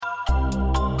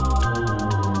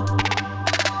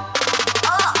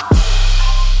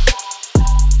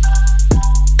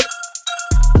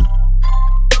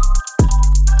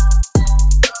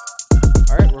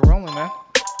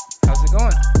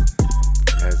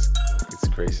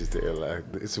crazy still.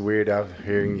 It's weird out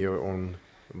hearing your own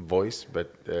voice,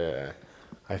 but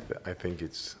I think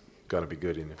it's gonna be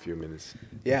good in a few minutes.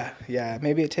 Yeah.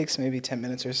 Maybe it takes maybe 10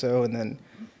 minutes or so, and then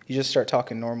you just start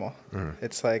talking normal.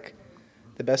 It's like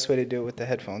the best way to do it with the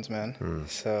headphones, man.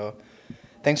 So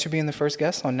thanks for being the first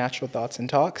guest on Natural Thoughts and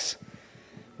Talks.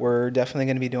 We're definitely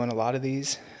going to be doing a lot of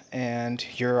these, and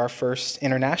you're our first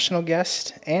international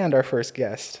guest and our first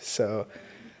guest. So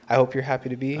I hope you're happy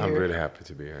to be here. I'm really happy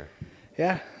to be here.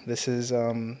 Yeah, this is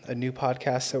a new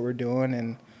podcast that we're doing,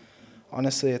 and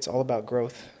honestly, it's all about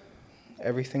growth.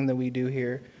 Everything that we do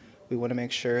here, we want to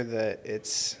make sure that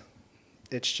it's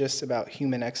just about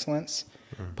human excellence,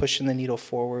 pushing the needle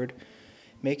forward,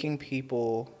 making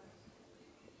people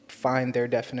find their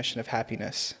definition of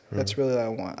happiness. That's really what I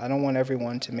want. I don't want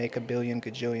everyone to make $1 billion,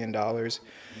 gajillion dollars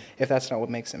if that's not what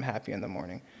makes them happy in the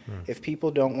morning. If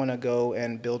people don't want to go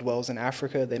and build wells in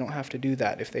Africa, they don't have to do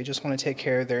that. If they just want to take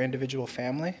care of their individual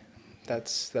family,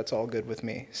 that's all good with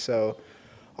me. So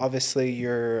obviously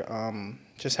you're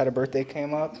just had a birthday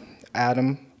came up.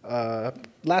 Adam,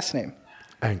 last name?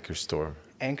 Ankarstorm.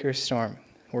 Ankarstorm.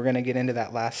 We're going to get into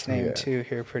that last name too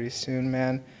here pretty soon,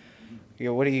 man.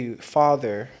 What are you?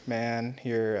 Father, man.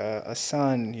 You're a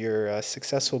son. You're a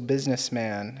successful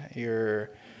businessman. You're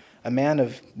a man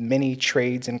of many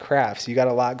trades and crafts. You got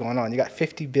a lot going on. You got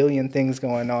 50 billion things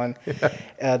going on.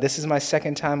 This is my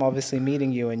second time, obviously,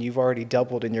 meeting you, and you've already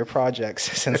doubled in your projects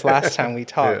since last time we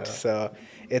talked. So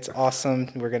it's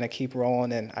awesome. We're going to keep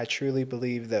rolling, and I truly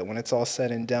believe that when it's all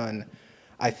said and done,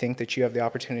 I think that you have the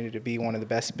opportunity to be one of the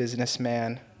best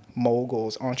businessmen,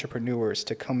 moguls, entrepreneurs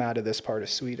to come out of this part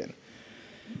of Sweden.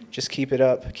 Just keep it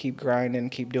up, keep grinding,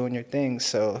 keep doing your thing.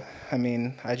 So, I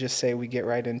mean, I just say we get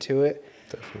right into it.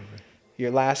 Definitely.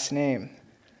 Your last name,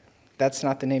 that's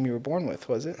not the name you were born with,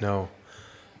 was it? No.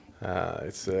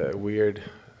 It's a weird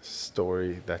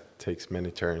story that takes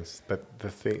many turns. But the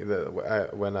thing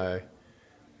that when I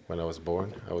was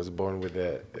born with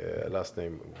a last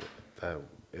name that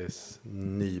is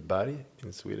Nyberg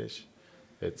in Swedish.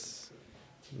 It's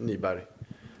Nyberg,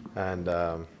 and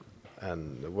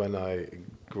when I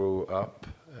grew up,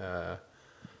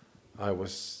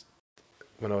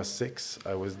 when I was 6,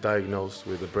 I was diagnosed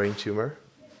with a brain tumor.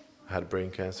 I had brain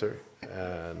cancer,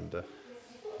 and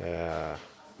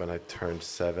when I turned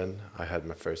 7, I had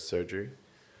my first surgery,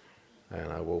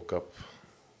 and I woke up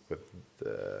with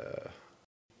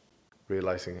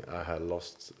realizing I had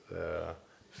lost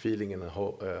feeling in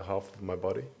half of my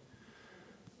body.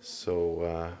 So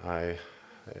I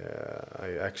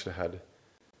actually had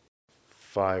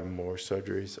 5 more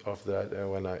surgeries after that,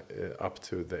 when I up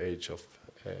to the age of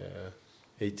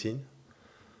 18.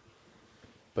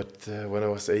 But when I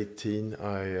was 18,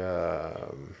 I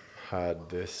had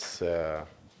this. I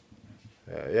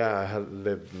had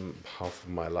lived half of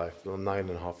my life,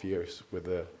 9.5 years, with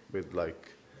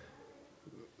like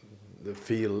the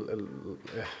feel.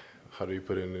 How do you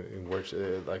put it in words?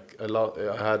 Like a lot.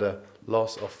 I had a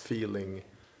loss of feeling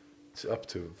up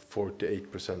to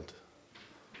 48%.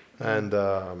 And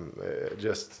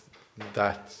just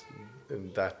that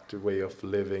way of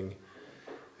living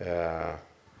had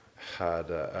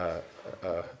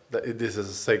this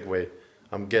is a segue.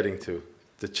 I'm getting to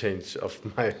the change of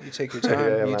my. You take your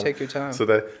time. Take your time. So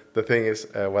the thing is,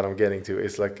 what I'm getting to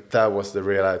is like that was the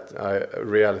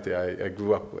reality. I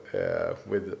grew up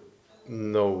with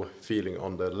no feeling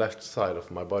on the left side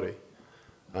of my body,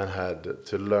 and had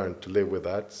to learn to live with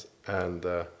that. And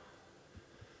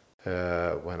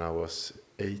when I was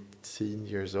 18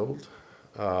 years old,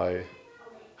 I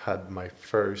had my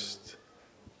first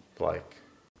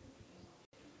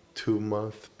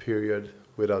 2-month period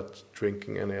without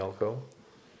drinking any alcohol.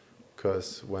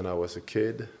 Because when I was a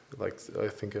kid, I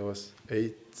think I was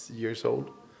 8 years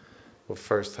old, the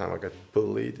first time I got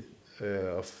bullied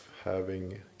of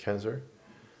having cancer,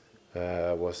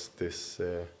 was this.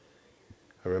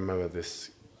 I remember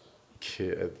this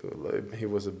kid. He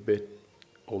was a bit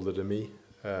older than me,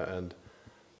 and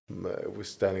was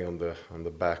standing on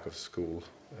the back of school,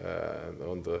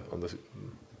 on the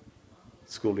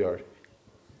schoolyard,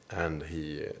 and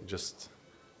he just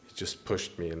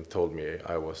pushed me and told me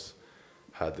I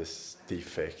had this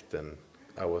defect, and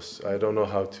I don't know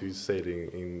how to say it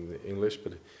in English,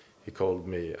 but he called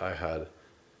me I had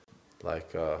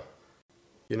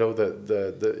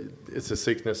it's a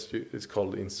sickness. It's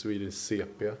called in Swedish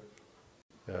sepia.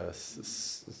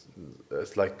 It's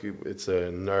like it's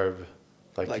a nerve.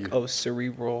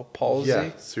 Cerebral palsy?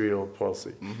 Yeah, cerebral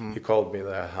palsy. Mm-hmm. He called me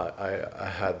that I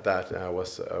had that, and I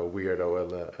was a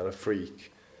weirdo and a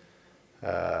freak.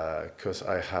 Because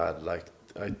I had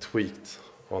I tweaked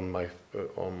on my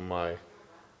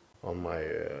on my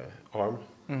arm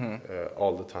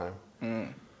all the time.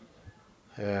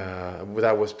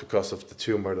 That was because of the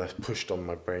tumor that pushed on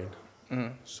my brain.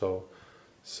 So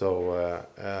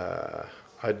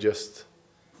I just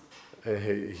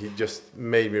he just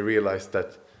made me realize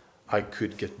that I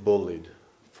could get bullied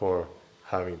for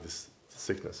having this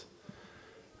sickness,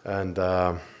 and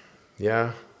I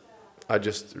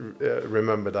just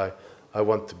remembered I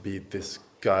want to be this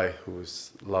guy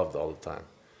who's loved all the time.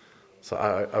 So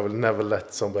I will never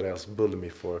let somebody else bully me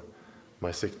for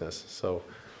my sickness. So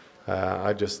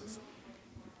I just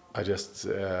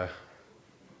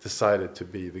decided to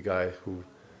be the guy who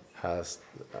has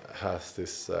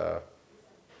this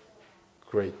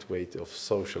great way of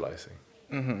socializing.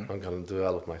 I'm gonna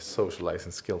develop my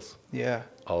socializing skills. Yeah.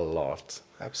 A lot.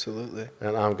 Absolutely.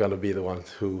 And I'm gonna be the one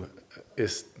who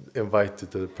is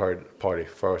invited to the party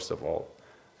first of all,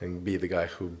 and be the guy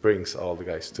who brings all the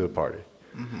guys to the party.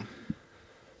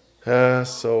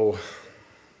 So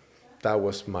that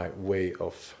was my way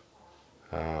of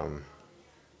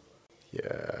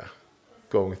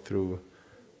going through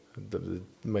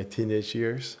my teenage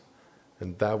years,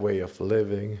 and that way of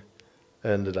living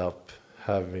ended up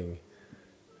having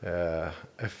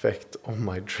effect on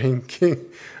my drinking,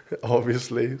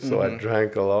 obviously. So I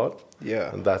drank a lot.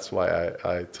 Yeah. And that's why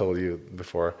I told you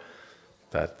before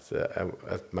that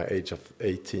at my age of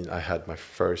 18, I had my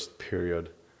first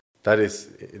period. That is,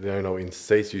 in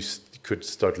States, you could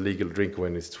start legal drinking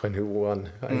when it's 21,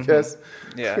 I guess.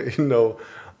 Yeah.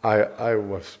 I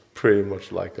was pretty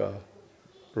much like a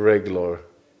regular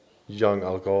young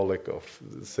alcoholic of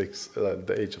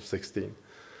the age of 16.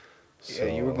 So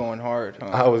Yeah, you were going hard, huh?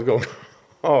 I was going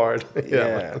hard.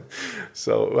 Yeah.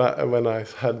 So when I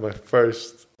had my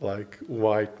first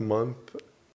white month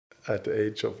at the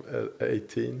age of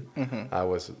 18, I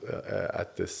was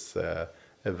at this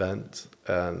event,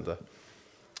 and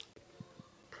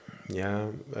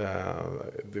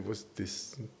there was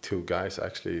these two guys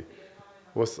actually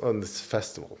was on this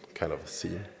festival kind of a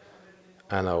scene,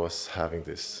 and I was having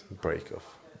this break of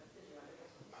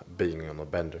being on a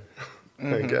bender,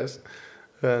 I guess,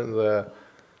 and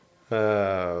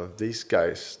these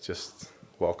guys just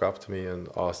walk up to me and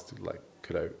asked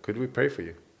could we pray for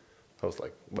you? I was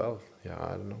like, well, yeah,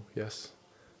 I don't know, yes,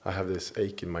 I have this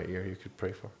ache in my ear you could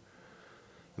pray for.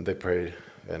 And they prayed,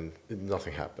 and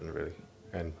nothing happened really.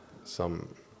 And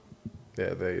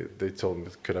they told me,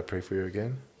 could I pray for you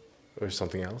again, or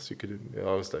something else you could do?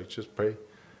 I was like, just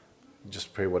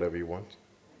pray whatever you want.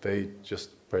 They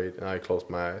just prayed, and I closed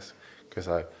my eyes because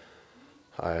I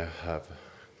have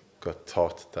got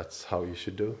taught that's how you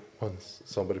should do. Once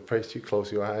somebody prays, you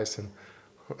close your eyes and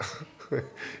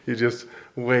you just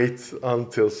wait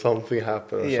until something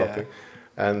happens or something.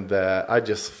 And I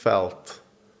just felt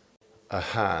a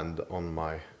hand on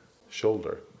my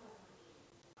shoulder.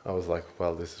 I was like,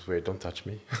 well, this is weird, don't touch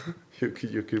me. you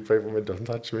could pray for me, don't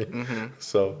touch me.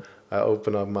 So I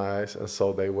opened up my eyes and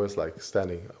saw they was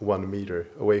standing 1 meter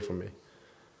away from me.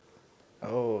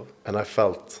 Oh. And I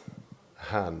felt a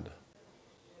hand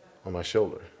on my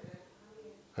shoulder.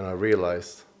 And I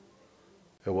realized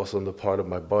it was on the part of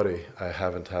my body I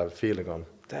haven't had feeling on.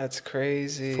 That's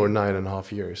crazy. For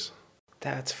 9.5 years.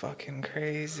 That's fucking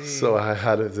crazy. So I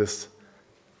had this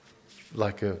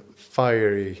a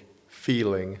fiery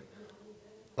feeling,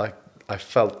 I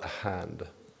felt a hand,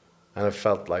 and I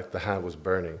felt like the hand was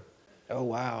burning. Oh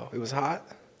wow, it was hot?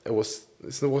 It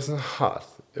wasn't hot.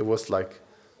 It was like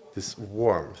this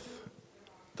warmth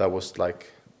that was a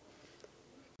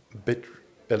bit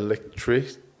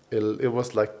electric. It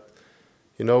was like,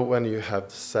 when you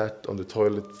have sat on the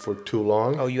toilet for too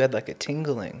long. Oh, you had a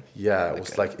tingling. Yeah, it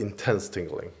was intense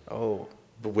tingling. Oh.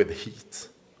 But with heat.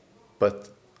 But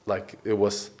it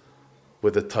was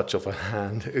with the touch of a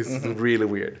hand. It's really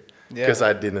weird. Because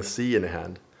I didn't see any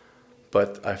hand,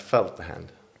 but I felt the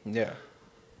hand. Yeah.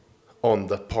 On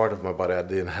the part of my body I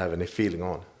didn't have any feeling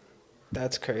on.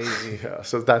 That's crazy. Yeah.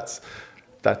 So that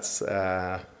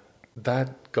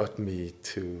got me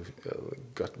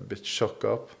got a bit shocked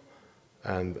up,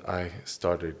 and I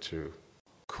started to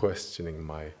questioning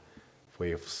my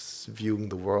way of viewing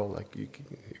the world. You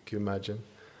can imagine.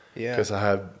 Yeah. Because I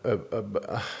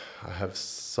have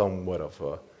somewhat of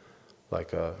a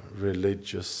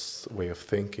religious way of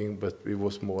thinking, but it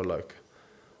was more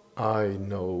I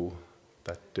know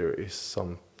that there is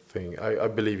something. I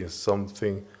believe in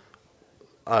something.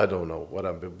 I don't know what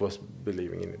I was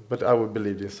believing in, but I would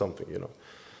believe in something,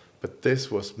 But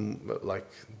this was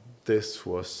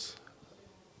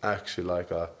actually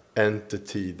a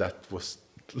entity that was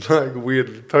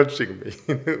weirdly touching me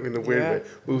in a weird way.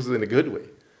 It was in a good way.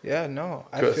 Yeah, no,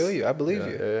 I feel you. I believe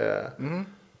you. Yeah.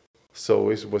 So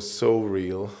it was so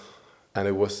real, and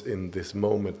it was in this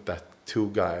moment that two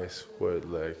guys were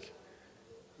like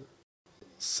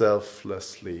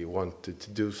selflessly wanted to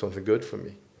do something good for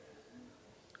me.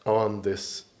 On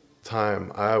this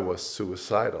time, I was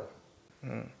suicidal,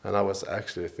 and I was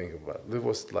actually thinking about it. It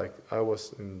was like I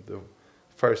was in the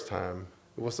first time.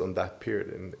 It was on that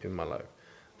period in my life,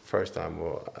 first time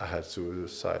where I had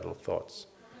suicidal thoughts.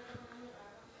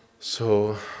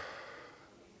 So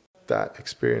that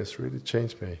experience really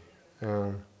changed me.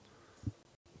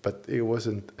 But it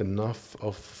wasn't enough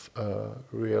of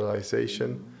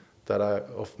realization that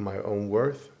of my own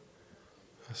worth.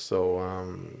 So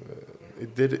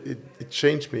it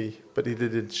changed me, but it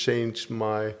didn't change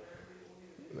my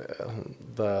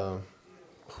the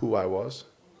who I was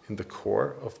in the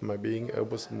core of my being.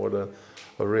 It was more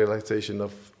a realization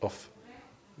of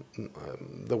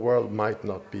the world might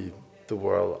not be the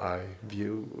world I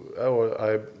view, or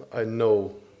I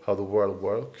know how the world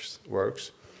works.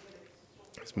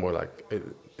 It's more like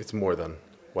it's more than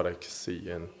what I can see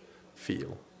and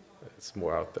feel. It's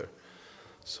more out there.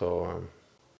 So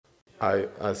I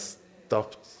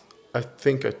stopped. I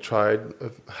think I tried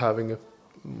having a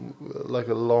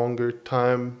longer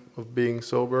time of being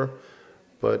sober,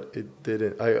 but it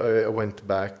didn't. I went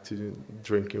back to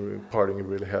drinking, partying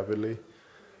really heavily,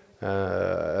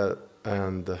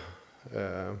 and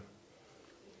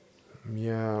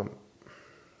yeah,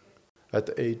 at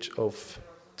the age of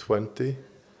 20.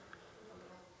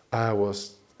 I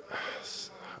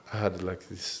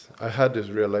had this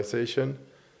realization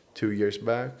 2 years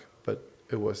back, but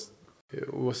it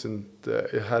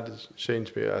had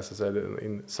changed me, as I said,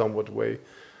 in somewhat way,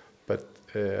 but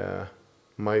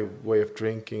my way of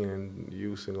drinking and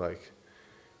using, like,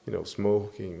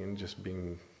 smoking and just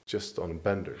being just on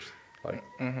benders, like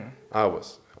I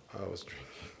was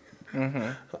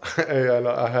drinking.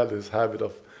 I had this habit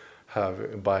of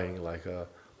buying like a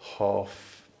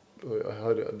half.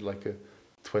 Like a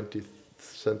 20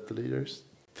 centiliters,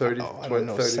 30. I don't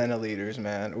know 30. centiliters,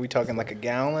 man. Are we talking like a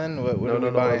gallon? What No, are we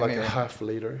no, buying like here? a half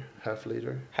liter. Half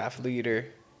liter.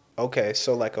 Okay,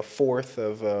 so like a fourth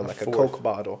of like a fourth. Coke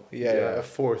bottle. Yeah. A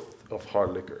fourth of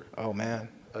hard liquor. Oh man.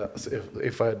 So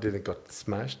if I didn't got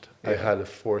smashed, I Yeah. had a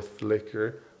fourth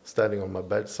liquor standing on my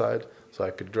bedside, so I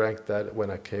could drink that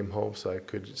when I came home, so I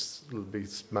could just be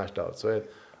smashed out. So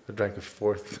I drank a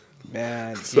fourth.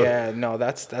 Man, So- yeah, no,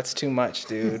 that's too much,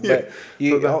 dude. Yeah. But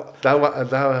you, So that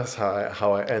was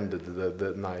how I ended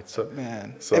the night. So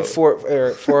man, So and for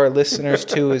our listeners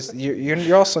too, is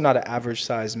you're also not an average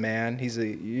sized man.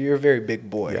 You're a very big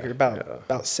boy. Yeah, You're about yeah.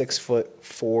 about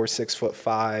 6'4",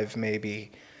 6'5",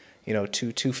 maybe,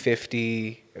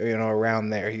 250, around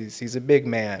there. He's a big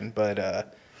man, but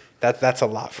that's a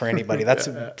lot for anybody. That's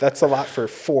a lot for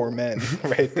 4 men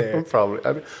right there. Probably.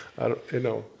 I mean, I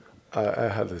don't. I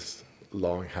had this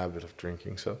long habit of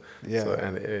drinking, so Yeah.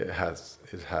 and it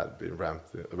had been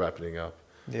ramping up.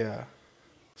 Yeah.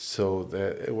 So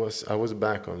I was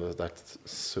back on that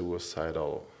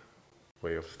suicidal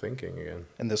way of thinking again.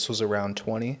 And this was around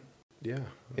 20. Yeah.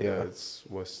 Yeah. It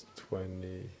was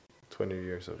 20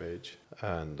 years of age,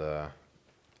 and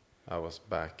I was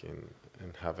back in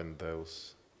having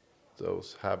those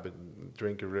habit,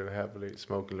 drinking really heavily,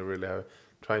 smoking really heavy,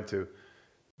 trying to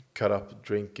cut up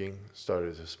drinking,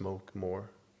 started to smoke more,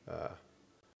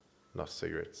 not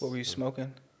cigarettes. What were you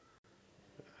smoking?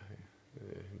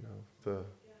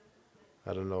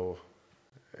 I don't know.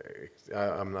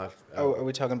 I'm not. Are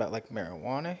we talking about like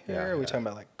marijuana here? Yeah, Are we yeah. talking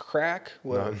about like crack? No,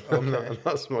 What? I'm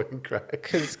not smoking crack.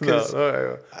 'Cause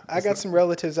No, I got some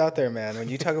relatives out there, man. When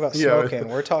you talk about Yeah, smoking,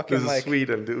 we're talking this is like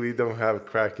Sweden. We don't have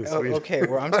crack in Sweden. okay,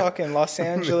 well, I'm talking Los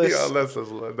Angeles. Yeah,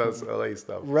 that's LA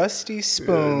stuff. Rusty Yeah,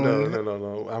 Spoon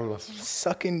no. I'm not.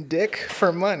 sucking dick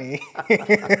for money.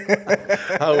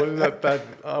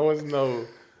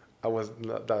 I was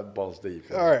not that balls deep.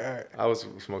 All right. I was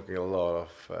smoking a lot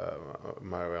of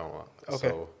marijuana. Okay.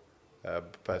 So,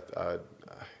 but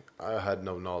I had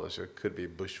no knowledge. It could be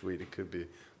bushweed. It could be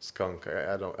skunk.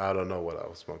 I don't know what I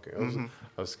was smoking.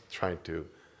 I was trying to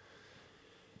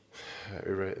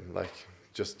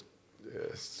just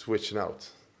switching out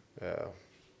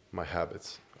my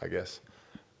habits, I guess.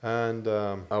 And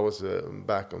I was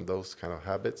back on those kind of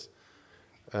habits,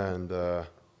 and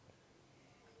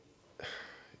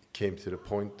came to the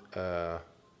point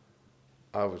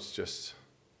I was just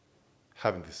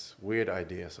having these weird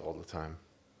ideas all the time,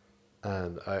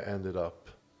 and I ended up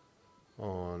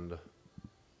on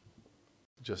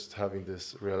just having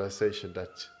this realization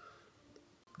that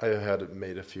I had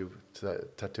made a few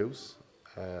tattoos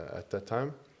at that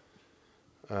time,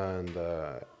 and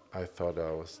I thought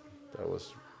that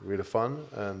was really fun,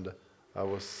 and I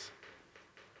was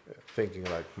thinking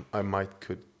like I might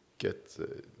could get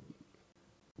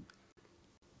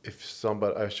if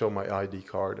somebody I show my ID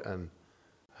card and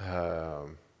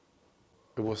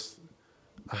it was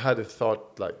I had a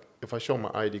thought like if I show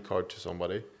my ID card to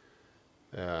somebody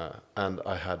and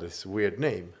I had this weird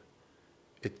name,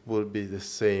 it would be the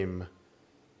same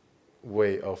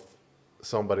way of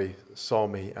somebody saw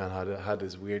me and had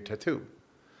this weird tattoo.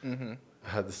 Mm-hmm.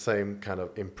 Had the same kind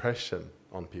of impression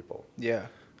on people. Yeah.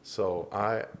 So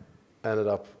I ended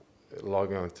up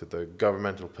logging on to the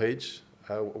governmental page.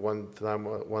 One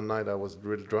night I was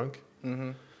really drunk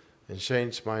Mm-hmm. and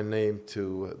changed my name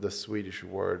to the Swedish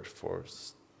word for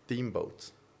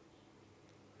steamboat.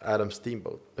 Adam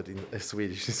Steamboat, but in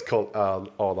Swedish it's called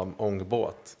Adam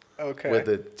Ångbåt. Okay. With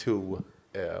the two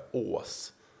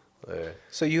ås.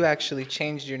 So you actually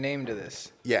changed your name to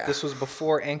this? Yeah. This was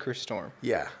before Ankarstorm?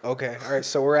 Yeah. Okay. All right.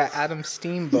 So we're at Adam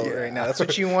Steamboat Yeah. right now. That's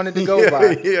what you wanted to go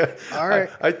by? Yeah. All right.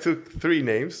 I took 3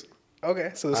 names.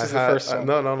 Okay. So this is the first one.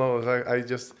 No. I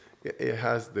just, it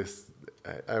has this,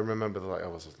 I remember like I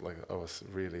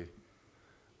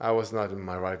was not in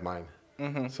my right mind.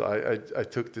 Mm-hmm. So I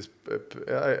took this,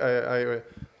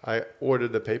 I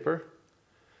ordered the paper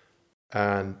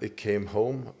and it came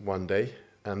home one day.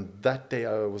 And that day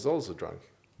I was also drunk.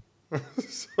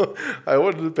 So I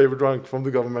ordered the paper drunk from the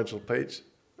governmental page.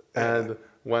 And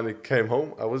when it came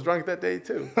home, I was drunk that day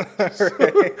too.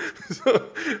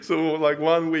 So like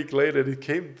 1 week later, it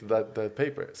came to that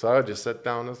paper. So I just sat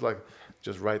down and was like,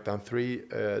 just write down 3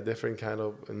 different kind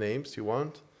of names you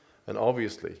want. And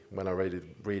obviously, when I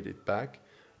read it back,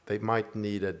 they might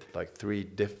needed like 3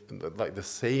 different, like the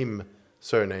same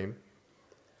surname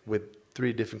with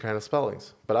 3 different kind of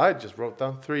spellings. But I just wrote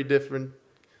down 3 different,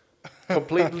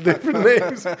 completely different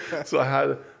names. So I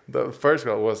had, the first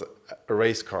one was a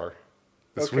race car.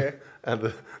 Okay.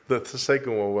 And the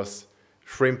second one was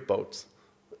shrimp boats.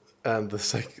 And the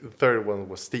third one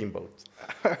was steamboat.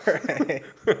 All right.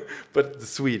 But the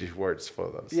Swedish words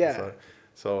for those. Yeah.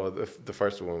 So the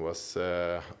first one was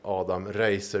Adam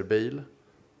Racerbil.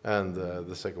 And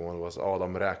the second one was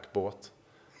Adam Räkbåt.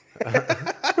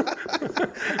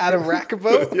 Adam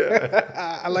Rackboat?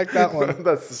 Yeah. I like that one.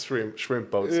 That's the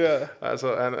shrimp boats. Yeah.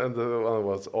 So and the one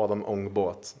was Adam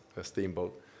Ångbåt, a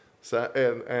steamboat. So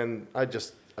and I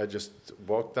just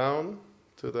walked down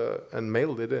to and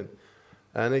mailed it in,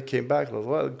 and it came back.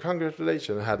 Well,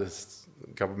 congratulations! It had a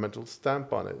governmental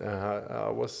stamp on it, and I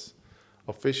was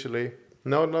officially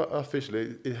not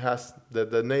officially. It has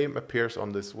the name appears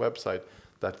on this website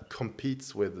that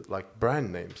competes with like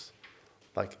brand names.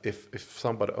 Like if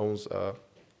somebody owns a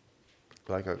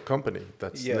company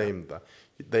that's named that,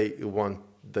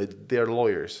 their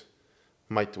lawyers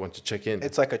might want to check in.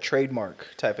 It's like a trademark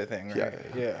type of thing, right?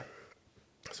 Yeah.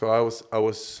 So I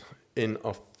was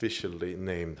unofficially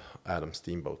named Adam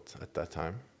Steamboat at that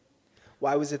time.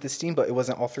 Why was it the Steamboat? It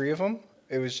wasn't all 3 of them?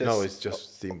 It was just... No, it's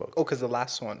just Steamboat. Oh, because the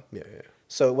last one. Yeah.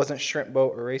 So it wasn't Shrimp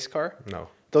Boat or Race Car? No.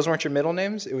 Those weren't your middle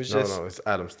names? It was just... No, it's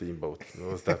Adam Steamboat. It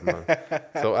was that man.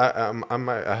 So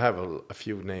I have a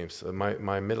few names.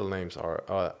 My middle names are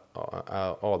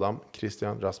Adam,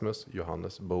 Christian, Rasmus,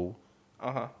 Johannes, Bo,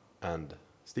 and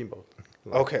Steamboat.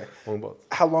 Okay. Ångbåt.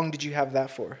 How long did you have that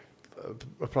for?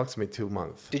 Approximately 2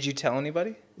 months. Did you tell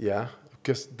anybody? Yeah,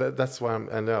 because that's why I'm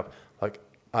ended up. Like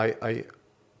I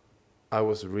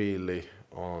was really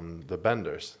on the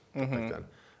benders back then,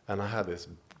 and I had this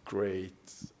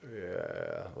great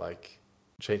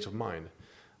change of mind.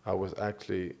 I was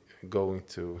actually going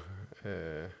to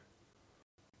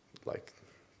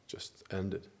just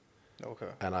end it.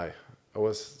 Okay. And I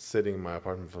was sitting in my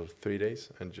apartment for 3 days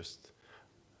and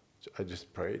I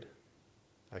just prayed.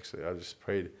 Actually, I just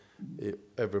prayed.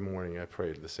 Every morning I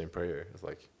prayed the same prayer. It's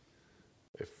like,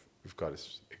 if God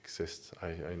exists,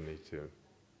 I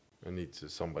need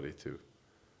somebody to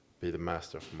be the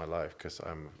master of my life, because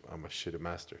I'm a shitty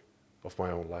master of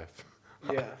my own life.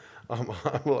 Yeah. I'm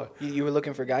You were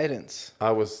looking for guidance.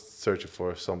 I was searching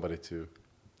for somebody to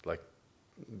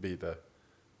be the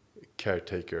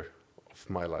caretaker of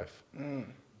my life.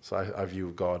 So I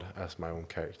view God as my own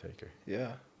caretaker.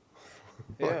 Yeah.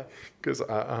 Yeah. Because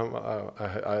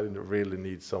I really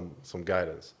need some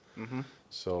guidance.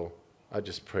 So I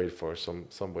just prayed for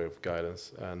some way of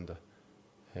guidance, and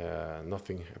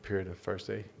nothing appeared the first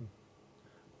day.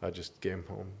 I just came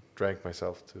home, drank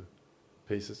myself to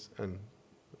pieces, and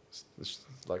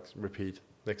repeat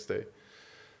next day.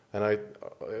 And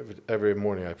every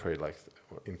morning I prayed,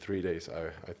 in 3 days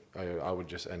I would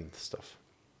just end stuff.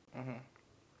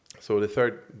 So the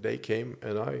third day came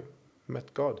and I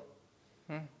met God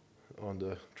on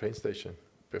the train station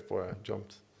before I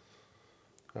jumped.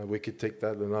 We could take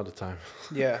that another time.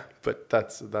 Yeah. But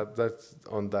that's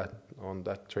on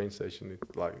that train station.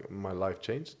 It like my life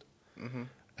changed,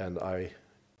 and I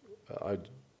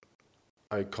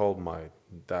called my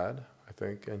dad, I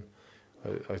think, and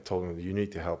I told him, you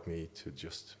need to help me to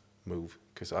just move,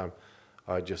 because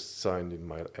I just signed in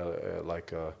my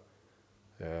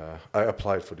I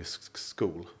applied for this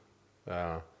school,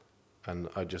 and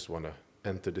I just want to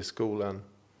enter the school and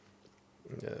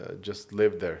just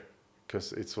live there,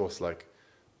 because it was like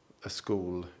a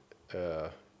school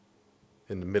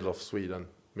in the middle of Sweden,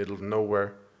 middle of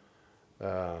nowhere.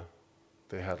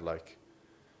 They had like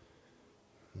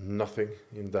nothing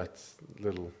in that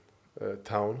little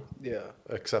town,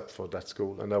 except for that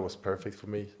school, and that was perfect for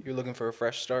me. You're looking for a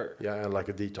fresh start. Yeah, and like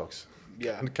a detox.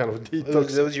 Yeah, kind of a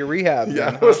detox. It was your rehab.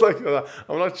 Yeah, I was like,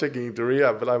 I'm not checking into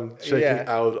rehab, but I'm checking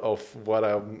out of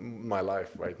my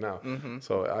life right now.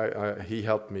 So he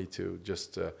helped me to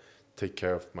just take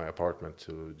care of my apartment,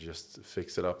 to just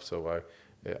fix it up. So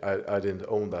I didn't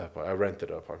own that, but I rented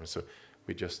an apartment. So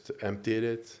we just emptied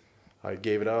it. I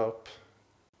gave it up,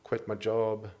 quit my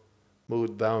job,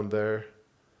 moved down there,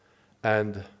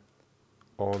 and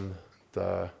on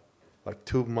the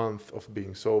 2 months of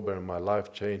being sober, my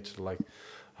life changed. Like,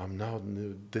 I'm now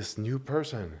this new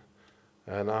person,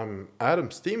 and I'm Adam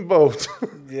Steamboat.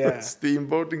 Yeah.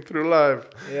 Steamboating through life.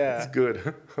 Yeah. It's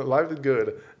good. Life is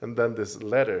good. And then this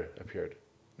letter appeared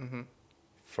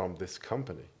from this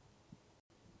company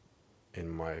in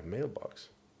my mailbox.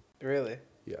 Really?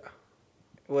 Yeah.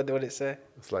 What did it say?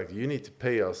 It's like, you need to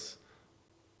pay us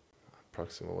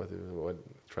approximately, what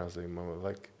translating,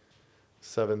 like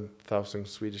 7,000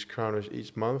 Swedish kronor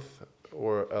each month,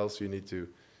 or else you need to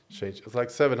change. It's like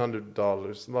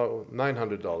 $700, no,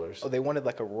 $900. Oh, they wanted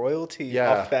like a royalty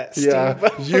Yeah, off that yeah.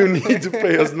 You need to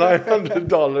pay us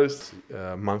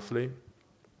 $900 monthly,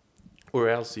 or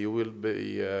else you will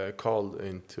be called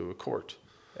into a court.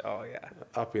 Oh yeah.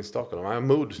 Up in Stockholm. I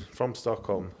moved from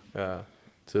Stockholm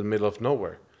to the middle of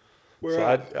nowhere. Where so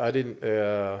at? I didn't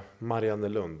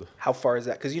Mariannelund. How far is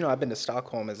that? Because I've been to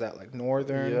Stockholm. Is that like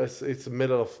northern? Yes, it's the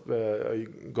middle of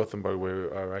Gothenburg, where we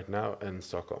are right now, and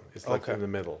Stockholm. It's like in the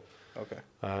middle. Okay.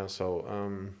 So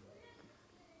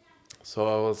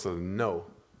I was no,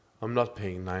 I'm not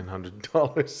paying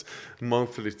 $900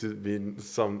 monthly to be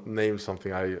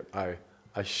something I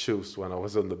choose when I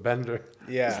was on the bender.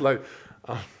 Yeah. It's like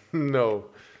no.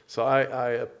 So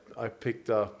I picked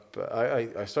up.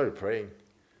 I started praying.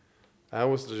 I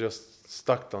was just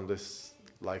stuck on this,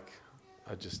 like,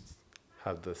 I just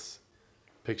have this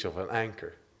picture of an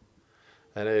anchor,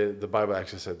 and the Bible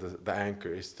actually said the anchor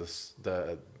is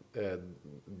the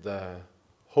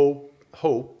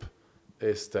hope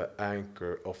is the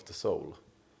anchor of the soul.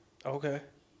 Okay.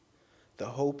 The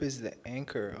hope is the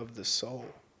anchor of the soul.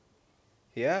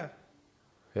 Yeah.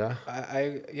 Yeah.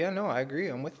 I agree.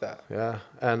 I'm with that. Yeah,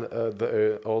 and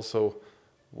also.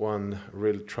 One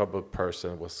real troubled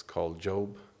person was called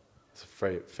Job. It's a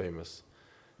famous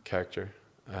character,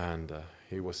 and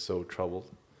he was so troubled.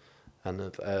 And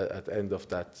at the end of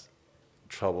that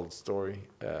troubled story,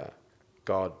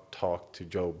 God talked to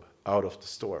Job out of the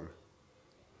storm.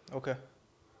 Okay.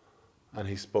 And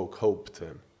he spoke hope to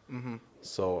him.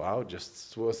 So I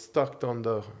just was stuck on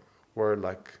the word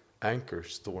like anchor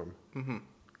storm,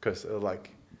 because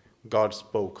like God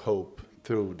spoke hope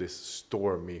through this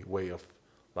stormy way of.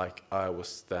 Like I was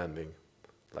standing,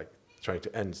 like trying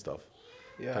to end stuff,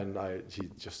 and he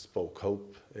just spoke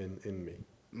hope in me,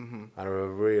 and I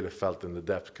really felt in the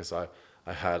depth, because I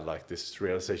had like this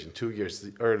realization 2 years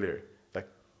earlier, like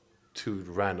 2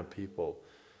 random people,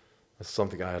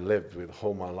 something I had lived with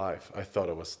all my life. I thought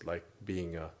it was like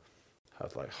being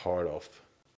had like hard off,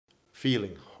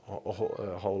 feeling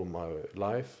whole my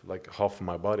life, like half of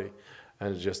my body,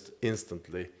 and just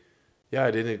instantly. Yeah,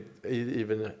 I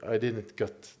didn't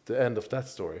get the end of that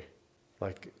story,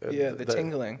 like the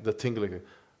tingling. The tingling.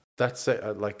 That's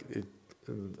like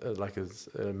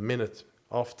a minute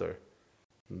after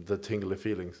the tingly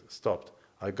feelings stopped,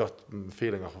 I got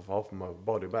feeling of half my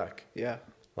body back. Yeah.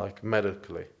 Like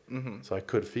medically, so I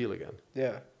could feel again.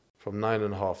 Yeah. From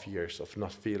 9.5 years of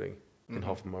not feeling in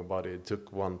half of my body, it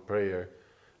took one prayer,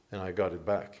 and I got it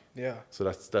back. Yeah. So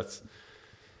that's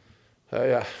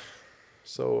yeah.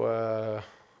 So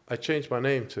I changed my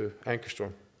name to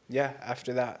Ankarstorm. Yeah,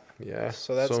 after that. Yeah.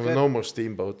 So that's good. No more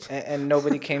steamboats. And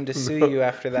nobody came to sue you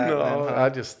after that. No, then,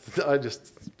 huh? I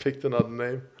just picked another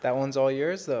name. That one's all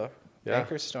yours though. Yeah.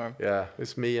 Ankarstorm. Yeah,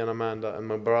 it's me and Amanda and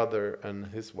my brother and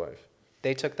his wife.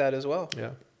 They took that as well.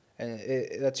 Yeah. And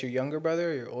that's your younger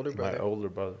brother or your older brother? My older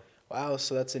brother. Wow,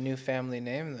 so that's a new family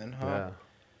name then, huh?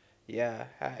 Yeah.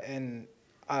 Yeah, and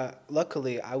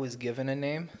Luckily, I was given a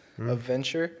name of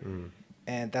Venture,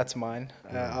 and that's mine.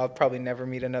 I'll probably never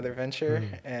meet another Venture,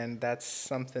 and that's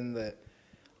something that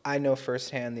I know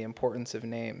firsthand the importance of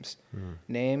names.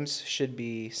 Names should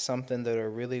be something that are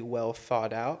really well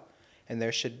thought out, and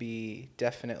there should be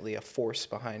definitely a force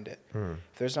behind it.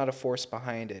 If there's not a force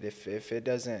behind it,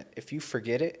 if you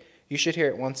forget it, you should hear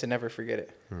it once and never forget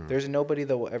it. There's nobody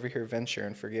that will ever hear Venture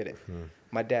and forget it.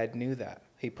 My dad knew that.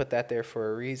 He put that there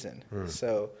for a reason.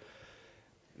 So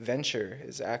Venture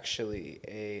is actually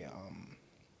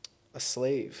a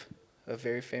slave, a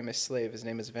very famous slave. His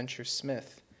name is Venture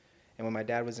Smith. And when my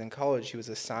dad was in college, he was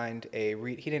assigned he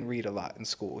didn't read a lot in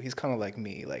school. He's kind of like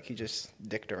me, like he just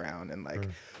dicked around and like,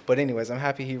 but anyways, I'm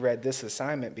happy he read this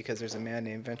assignment because there's a man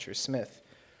named Venture Smith,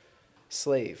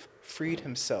 slave, freed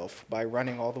himself by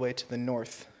running all the way to the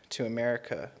north to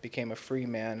America, became a free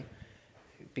man,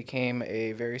 became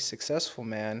a very successful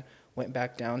man, went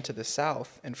back down to the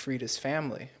south and freed his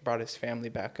family, brought his family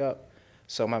back up.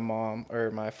 So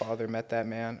my father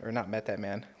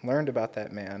learned about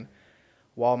that man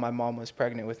while my mom was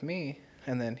pregnant with me,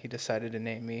 and then he decided to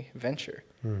name me Venture.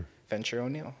 Venture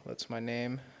O'Neill, that's my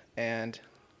name. And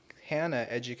Hannah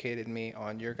educated me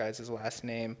on your guys' last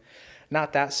name.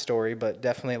 Not that story, but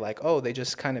definitely like, they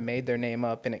just kind of made their name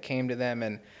up and it came to them,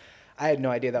 and I had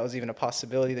no idea that was even a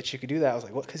possibility that you could do that. I was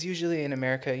like, what? Because usually in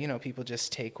America, people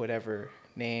just take whatever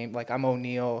name. Like, I'm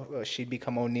O'Neill, she'd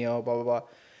become O'Neill, blah, blah, blah.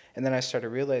 And then I started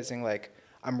realizing, like,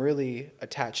 I'm really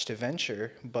attached to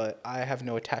Venture, but I have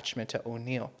no attachment to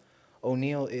O'Neill.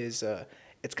 O'Neill is,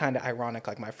 it's kind of ironic.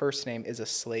 Like, my first name is a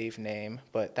slave name,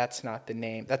 but that's not the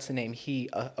name. That's the name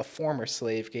a former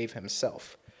slave, gave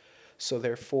himself. So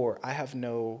therefore, I have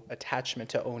no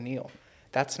attachment to O'Neill.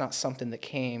 That's not something that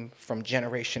came from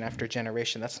generation after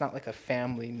generation. That's not like a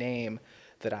family name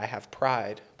that I have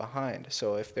pride behind.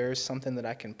 So if there's something that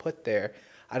I can put there,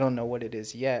 I don't know what it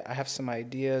is yet. I have some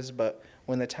ideas, but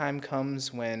when the time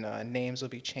comes when names will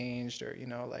be changed or,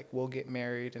 like we'll get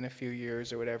married in a few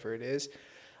years or whatever it is,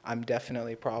 I'm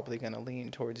definitely probably going to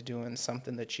lean towards doing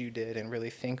something that you did and really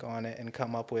think on it and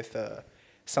come up with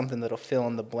something that'll fill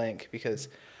in the blank, because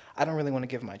I don't really want to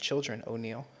give my children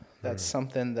O'Neill. That's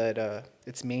something that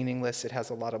it's meaningless. It has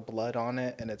a lot of blood on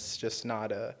it, and it's just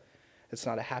not a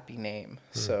happy name.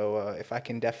 So if I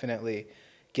can definitely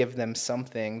give them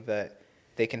something that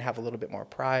they can have a little bit more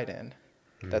pride in,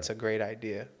 that's a great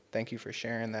idea. Thank you for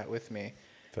sharing that with me.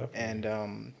 Definitely.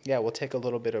 And we'll take a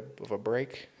little bit of a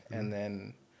break, and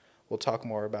then we'll talk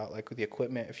more about like the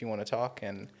equipment if you want to talk.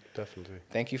 And definitely.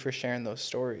 Thank you for sharing those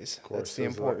stories. Of course. That's the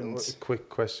importance. A quick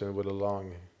question with a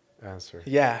long answer.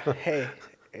 Yeah. Hey.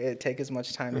 Take as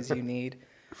much time as you need.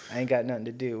 I ain't got nothing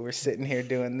to do. We're sitting here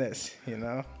doing this,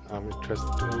 I'm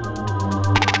interested.